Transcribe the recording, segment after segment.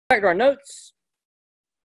Back to our notes.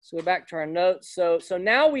 So go back to our notes. So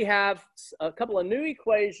now we have a couple of new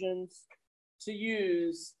equations to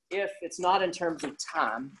use if it's not in terms of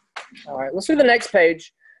time. All right, let's do the next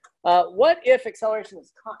page. What if acceleration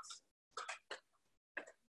is constant?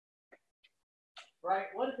 Right?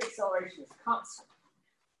 What if acceleration is constant?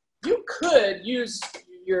 You could use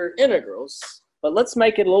your integrals, but let's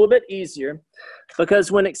make it a little bit easier,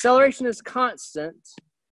 because when acceleration is constant,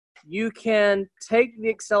 you can take the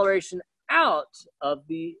acceleration out of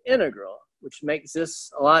the integral, which makes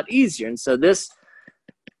this a lot easier. And so this,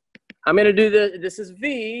 I'm going to do this is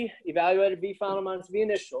V, evaluated V final minus V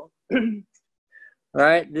initial. All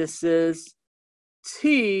right, this is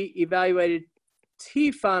T, evaluated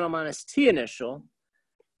T final minus T initial.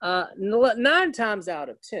 9 times out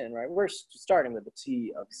of 10, right? We're starting with a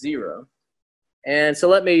T of 0. And so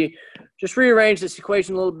let me just rearrange this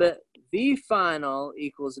equation a little bit. V final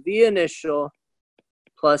equals V initial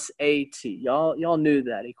plus AT. Y'all knew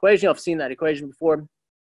that equation. Y'all have seen that equation before.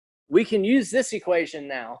 We can use this equation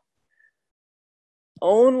now.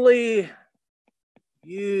 Only,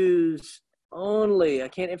 I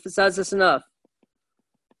can't emphasize this enough,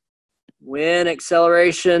 when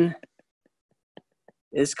acceleration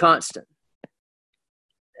is constant.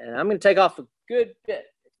 And I'm going to take off a good bit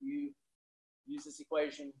if you use this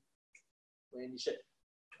equation when you should.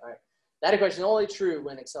 All right. That equation is only true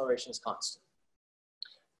when acceleration is constant.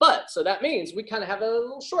 But, so that means we kind of have a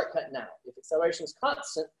little shortcut now. If acceleration is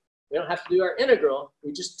constant, we don't have to do our integral.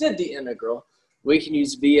 We just did the integral. We can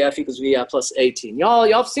use VF equals VI plus AT.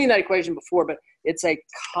 Y'all have seen that equation before, but it's a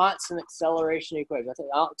constant acceleration equation. I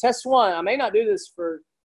think test 1, I may not do this for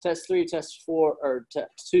test 3, test 4, or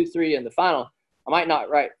test 2, 3 in the final. I might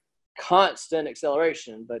not write constant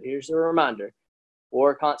acceleration, but here's a reminder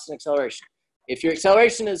for constant acceleration. If your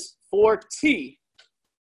acceleration is 4t,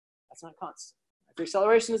 that's not constant. If your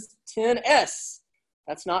acceleration is 10s,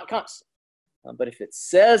 that's not constant. But if it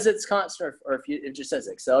says it's constant, or if it just says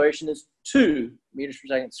acceleration is 2 meters per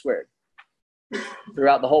second squared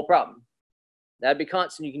throughout the whole problem, that'd be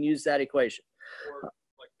constant. You can use that equation. Or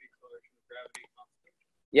like the acceleration of gravity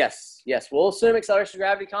constant. Yes. We'll assume acceleration of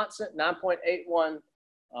gravity constant, 9.81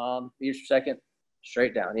 meters per second,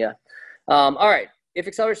 straight down. Yeah. All right. If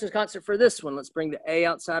acceleration is constant for this one, let's bring the A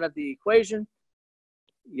outside of the equation.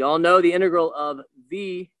 Y'all know the integral of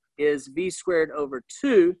V is V squared over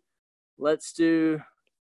 2. Let's do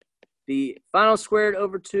V final squared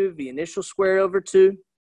over 2, V initial squared over 2.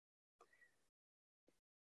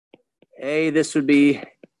 This would be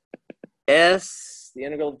S. The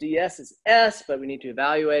integral of ds is S, but we need to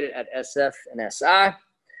evaluate it at SF and SI.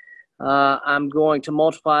 I'm going to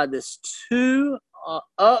multiply this 2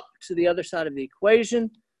 up to the other side of the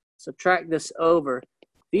equation. Subtract this over.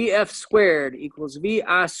 VF squared equals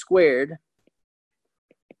VI squared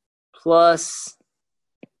plus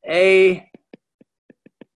SF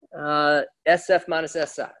minus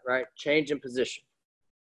SI, right? Change in position.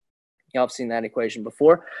 Y'all have seen that equation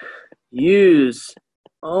before. Use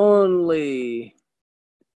only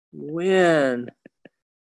when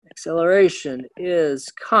acceleration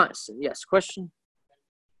is constant. Yes, question?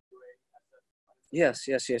 Yes.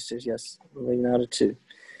 I'm leaving out a 2.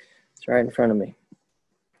 It's right in front of me.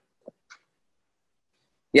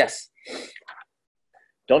 Yes.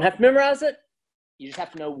 Don't have to memorize it. You just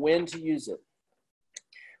have to know when to use it.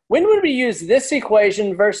 When would we use this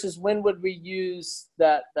equation versus when would we use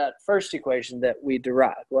that first equation that we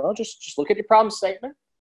derived? Well, just look at your problem statement,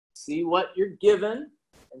 see what you're given,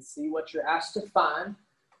 and see what you're asked to find.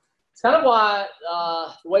 It's kind of why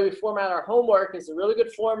the way we format our homework is a really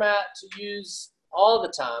good format to use all the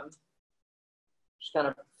time. Just kind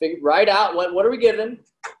of write out what are we given,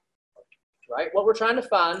 right? What we're trying to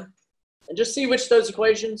find, and just see which of those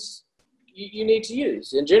equations you need to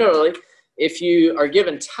use. And generally, if you are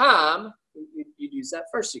given time, you'd use that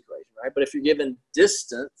first equation, right? But if you're given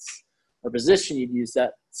distance or position, you'd use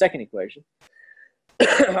that second equation.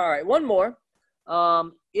 All right, one more.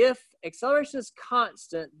 If acceleration is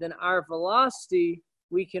constant, then our velocity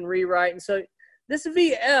we can rewrite. And so this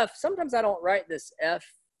VF, sometimes I don't write this F.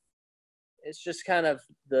 It's just kind of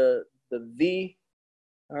the V,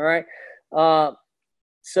 all right?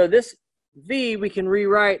 So this V we can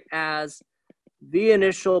rewrite as V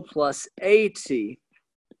initial plus AT,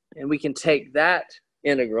 and we can take that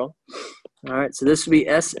integral. All right, so this would be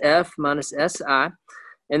SF minus SI,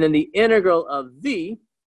 and then the integral of V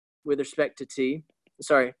with respect to T,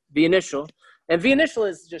 sorry, V initial, and V initial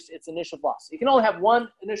is just its initial velocity. You can only have one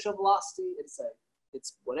initial velocity. It's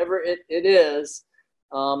whatever it is.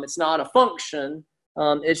 It's not a function.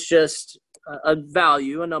 It's just a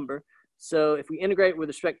value, a number. So if we integrate with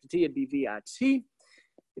respect to T, it'd be VIT.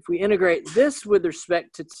 if we integrate this with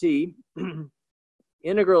respect to t,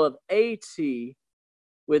 integral of at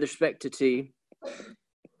with respect to t,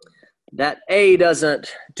 that a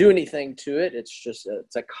doesn't do anything to it.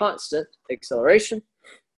 It's a constant acceleration.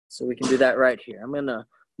 So we can do that right here. I'm going to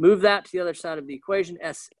move that to the other side of the equation.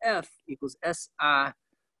 SF equals SI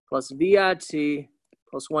plus VIT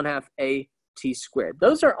plus 1/2 AT squared.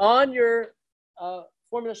 Those are on your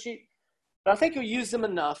formula sheet, but I think you'll use them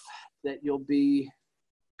enough that you'll be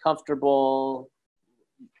comfortable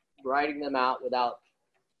writing them out without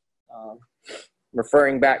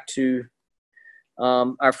referring back to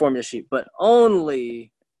our formula sheet, but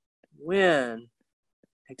only when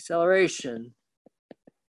acceleration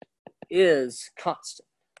is constant.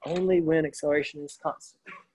 Only when acceleration is constant.